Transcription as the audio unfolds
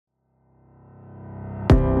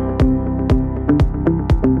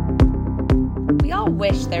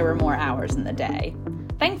wish there were more hours in the day.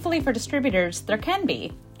 Thankfully for distributors, there can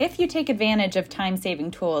be, if you take advantage of time-saving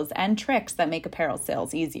tools and tricks that make apparel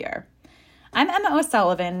sales easier. I'm Emma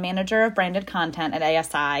O'Sullivan, Manager of Branded Content at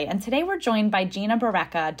ASI, and today we're joined by Gina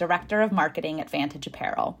Barreca, Director of Marketing at Vantage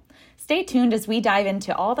Apparel. Stay tuned as we dive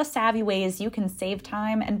into all the savvy ways you can save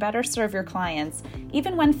time and better serve your clients,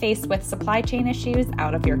 even when faced with supply chain issues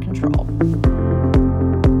out of your control.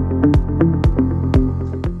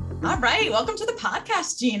 All right, welcome to the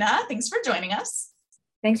podcast, Gina. Thanks for joining us.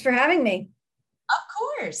 Thanks for having me. Of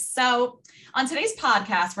course. So on today's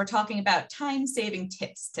podcast, we're talking about time-saving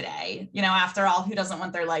tips today. You know, after all, who doesn't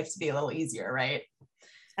want their life to be a little easier, right?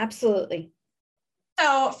 Absolutely.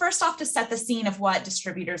 So first off, to set the scene of what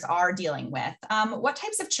distributors are dealing with, what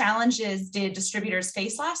types of challenges did distributors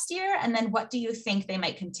face last year? And then what do you think they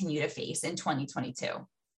might continue to face in 2022?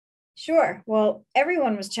 Sure. Well,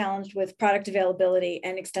 everyone was challenged with product availability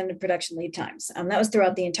and extended production lead times. That was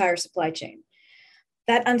throughout the entire supply chain.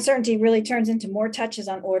 That uncertainty really turns into more touches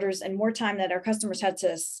on orders and more time that our customers had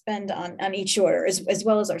to spend on each order, as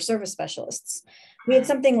well as our service specialists. We had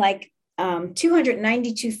something like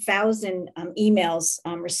 292,000 emails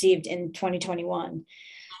received in 2021.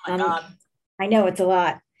 Oh my God. I know it's a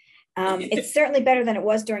lot. It's certainly better than it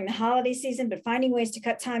was during the holiday season, but finding ways to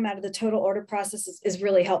cut time out of the total order process is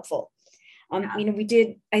really helpful. You know, we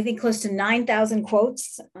did, I think, close to 9,000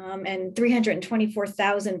 quotes and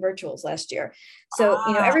 324,000 virtuals last year. So,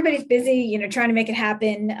 you know, everybody's busy, you know, trying to make it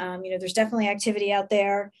happen. You know, there's definitely activity out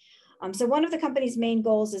there. So one of the company's main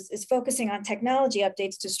goals is focusing on technology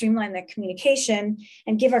updates to streamline that communication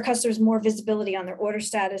and give our customers more visibility on their order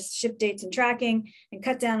status, ship dates and tracking, and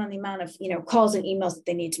cut down on the amount of, you know, calls and emails that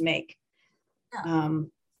they need to make.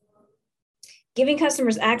 Giving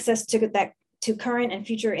customers access to current and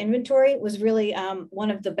future inventory was really one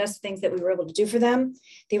of the best things that we were able to do for them.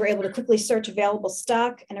 They were able to quickly search available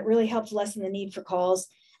stock, and it really helped lessen the need for calls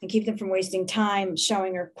and keep them from wasting time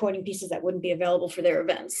showing or quoting pieces that wouldn't be available for their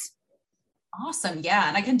events. Awesome. Yeah.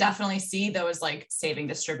 And I can definitely see those like saving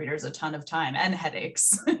distributors a ton of time and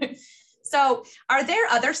headaches. So are there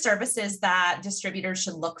other services that distributors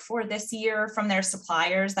should look for this year from their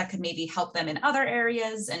suppliers that could maybe help them in other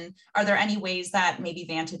areas? And are there any ways that maybe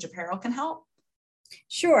Vantage Apparel can help?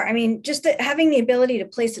 Sure. I mean, just having the ability to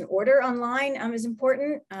place an order online is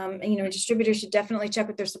important. You know, distributors should definitely check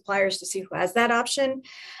with their suppliers to see who has that option.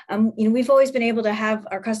 You know, we've always been able to have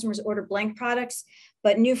our customers order blank products,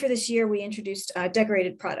 but new for this year, we introduced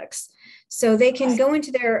decorated products. So they can go into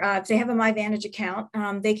their, if they have a MyVantage account,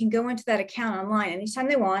 they can go into that account online anytime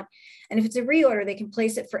they want. And if it's a reorder, they can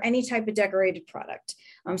place it for any type of decorated product.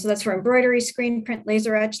 So that's for embroidery, screen print,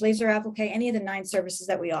 laser etch, laser applique, any of the 9 services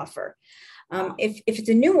that we offer. If it's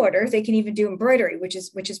a new order, they can even do embroidery, which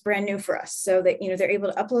is brand new for us. So that, you know, they're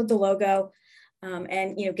able to upload the logo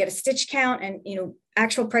and, you know, get a stitch count and, you know,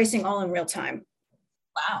 actual pricing all in real time.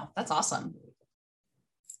 Wow, that's awesome.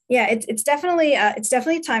 Yeah, it's definitely a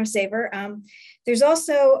time saver. There's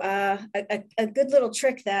also a good little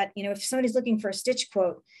trick that, you know, if somebody's looking for a stitch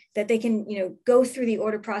quote, that they can, you know, go through the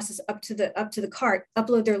order process up to the cart,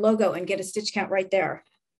 upload their logo, and get a stitch count right there.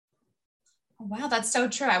 Wow, that's so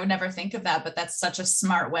true. I would never think of that, but that's such a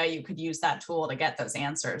smart way you could use that tool to get those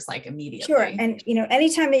answers like immediately. Sure, and you know,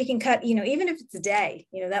 anytime that you can cut, you know, even if it's a day,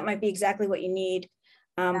 you know, that might be exactly what you need.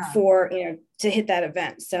 For, you know, to hit that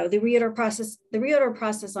event. So the reorder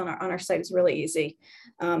process on our site is really easy.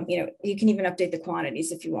 You know, you can even update the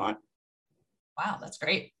quantities if you want. Wow, that's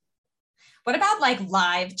great. What about like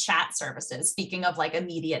live chat services? Speaking of like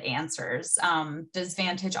immediate answers, does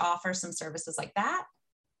Vantage offer some services like that?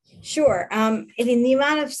 Sure. I mean, the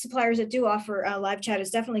amount of suppliers that do offer live chat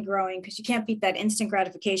is definitely growing because you can't beat that instant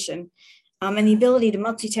gratification and the ability to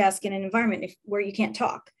multitask in an environment where you can't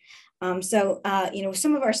talk. So, you know,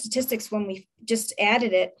 some of our statistics when we just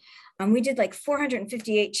added it, we did like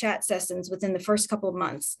 458 chat sessions within the first couple of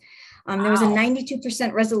months. There was a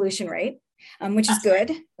 92% resolution rate, which is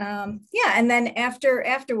good. Yeah, and then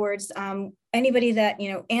afterwards, anybody that,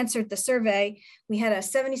 you know, answered the survey, we had a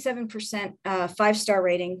 77% 5-star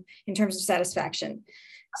rating in terms of satisfaction.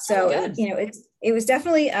 So, you know, it was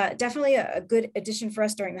definitely a good addition for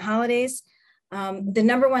us during the holidays. The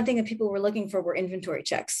number one thing that people were looking for were inventory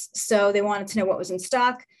checks. So they wanted to know what was in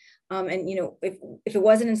stock. And, you know, if it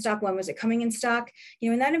wasn't in stock, when was it coming in stock? You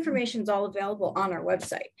know, and that information is all available on our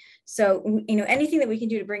website. So, you know, anything that we can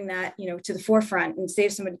do to bring that, you know, to the forefront and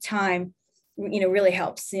save somebody time, you know, really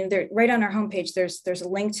helps. You know, right on our homepage, there's a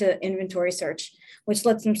link to inventory search, which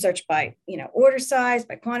lets them search by, you know, order size,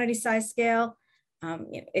 by quantity, size, scale.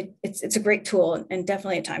 You know, it's a great tool and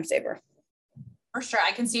definitely a time saver. For sure.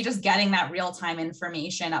 I can see just getting that real-time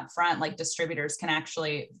information up front, like distributors can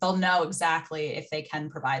actually, they'll know exactly if they can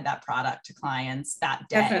provide that product to clients that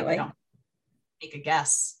day. Definitely. They don't make a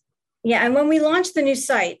guess. Yeah, and when we launched the new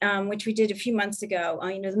site, which we did a few months ago,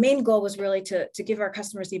 the main goal was really to give our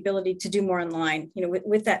customers the ability to do more online,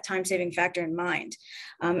 with that time-saving factor in mind.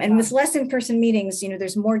 And with less in-person meetings,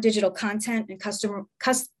 there's more digital content and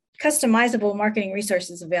customizable marketing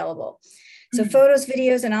resources available. So photos,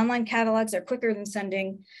 videos, and online catalogs are quicker than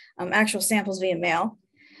sending actual samples via mail.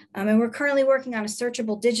 And we're currently working on a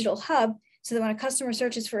searchable digital hub so that when a customer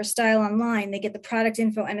searches for a style online, they get the product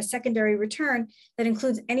info and a secondary return that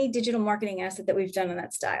includes any digital marketing asset that we've done on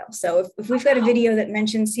that style. So if we've got a video that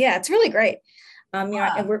mentions, it's really great. And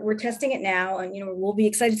we're testing it now, and we'll be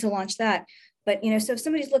excited to launch that. But so if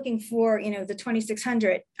somebody's looking for the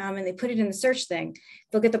 2600 and they put it in the search thing,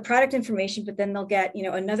 they'll get the product information, but then they'll get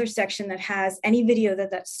another section that has any video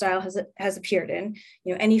that style has appeared in,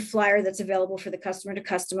 any flyer that's available for the customer to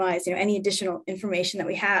customize, any additional information that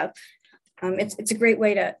we have. It's a great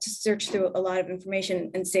way to search through a lot of information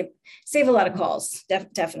and save a lot of calls,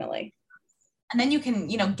 definitely. And then you can,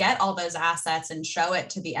 get all those assets and show it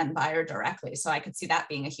to the end buyer directly. So I could see that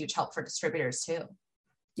being a huge help for distributors too.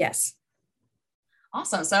 Yes.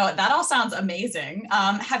 Awesome. So that all sounds amazing.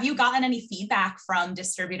 Have you gotten any feedback from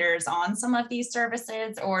distributors on some of these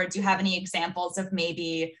services, or do you have any examples of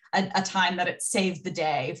maybe a time that it saved the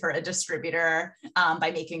day for a distributor by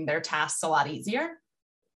making their tasks a lot easier?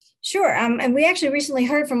 Sure. And we actually recently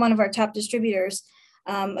heard from one of our top distributors,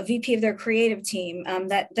 a VP of their creative team,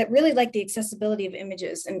 that really liked the accessibility of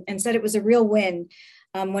images and said it was a real win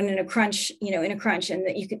when in a crunch, and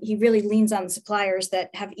that he really leans on the suppliers that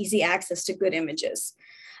have easy access to good images.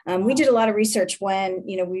 We did a lot of research when,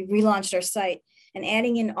 we relaunched our site, and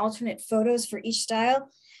adding in alternate photos for each style,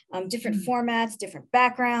 different formats, different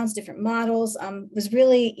backgrounds, different models, was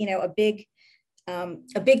really,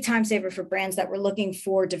 a big time saver for brands that were looking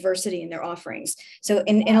for diversity in their offerings. So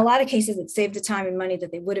in a lot of cases, it saved the time and money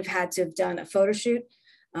that they would have had to have done a photo shoot,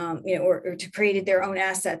 or to created their own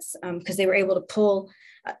assets, because they were able to pull,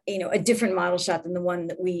 a different model shot than the one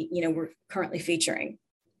that we're currently featuring.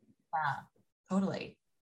 Yeah, totally.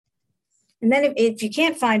 And then if you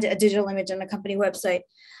can't find a digital image on a company website,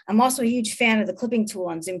 I'm also a huge fan of the clipping tool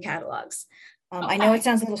on Zoom catalogs. I know it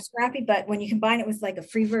sounds a little scrappy, but when you combine it with like a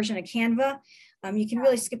free version of Canva, you can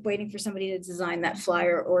really skip waiting for somebody to design that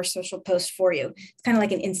flyer or social post for you. It's kind of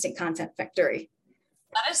like an instant content factory.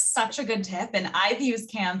 That is such a good tip. And I've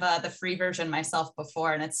used Canva, the free version, myself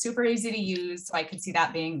before, and it's super easy to use. So I could see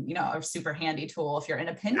that being, a super handy tool if you're in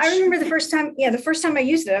a pinch. I remember the first time I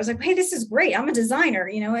used it, I was like, hey, this is great. I'm a designer,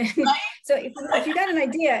 Right? So if you got an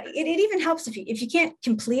idea, it even helps if you can't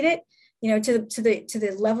complete it, to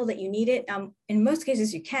the level that you need it. In most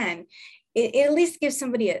cases you can. It at least gives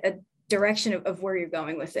somebody a direction of where you're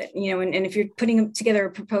going with it, and if you're putting together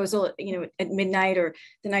a proposal, at midnight or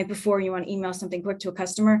the night before, you want to email something quick to a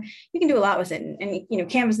customer, you can do a lot with it. And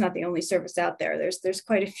Canva's not the only service out there. There's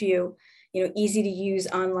quite a few, easy to use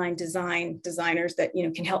online designers that,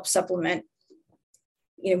 can help supplement,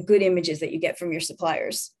 good images that you get from your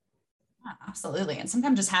suppliers. Yeah, absolutely. And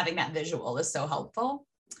sometimes just having that visual is so helpful.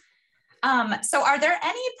 So are there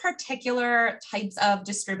any particular types of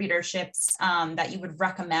distributorships that you would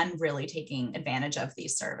recommend really taking advantage of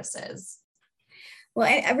these services? Well,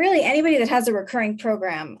 really anybody that has a recurring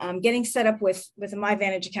program, getting set up with a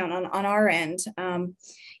MyVantage account on our end, and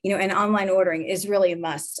online ordering is really a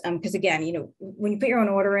must. Because again, when you put your own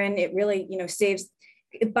order in, it really,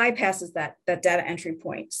 it bypasses that data entry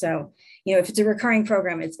point. So, if it's a recurring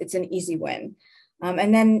program, it's an easy win.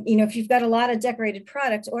 And then, if you've got a lot of decorated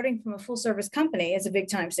products, ordering from a full service company is a big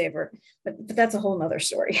time saver, but that's a whole nother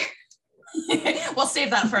story. We'll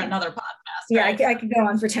save that for another podcast. Yeah, right? I could go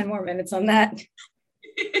on for 10 more minutes on that.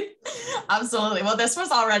 Absolutely. Well, this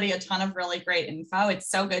was already a ton of really great info.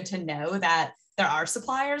 It's so good to know that there are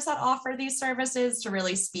suppliers that offer these services to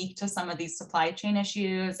really speak to some of these supply chain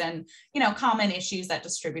issues and, common issues that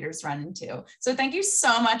distributors run into. So thank you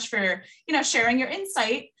so much for, sharing your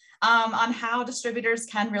insight on how distributors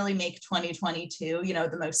can really make 2022,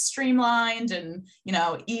 the most streamlined and,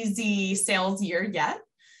 easy sales year yet.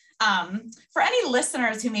 For any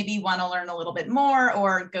listeners who maybe want to learn a little bit more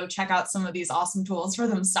or go check out some of these awesome tools for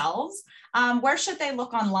themselves, where should they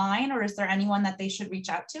look online, or is there anyone that they should reach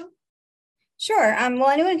out to? Sure. Well,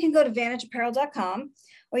 anyone can go to vantageapparel.com,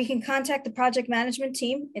 or you can contact the project management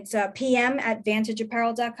team. It's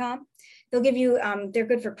pm@vantageapparel.com. They'll give you, they're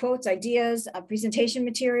good for quotes, ideas, presentation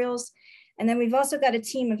materials. And then we've also got a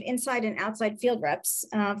team of inside and outside field reps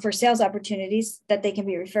for sales opportunities that they can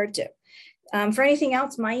be referred to. For anything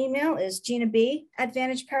else, my email is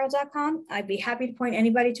GinaB@VantageApparel.com. I'd be happy to point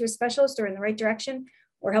anybody to a specialist or in the right direction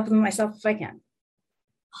or help them myself if I can.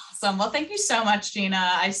 Awesome. Well, thank you so much,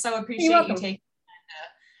 Gina. I so appreciate you taking time to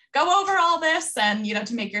go over all this and,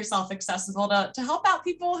 to make yourself accessible to help out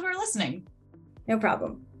people who are listening. No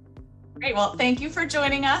problem. Great. Well, thank you for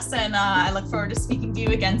joining us, and I look forward to speaking to you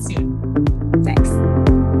again soon. Thanks.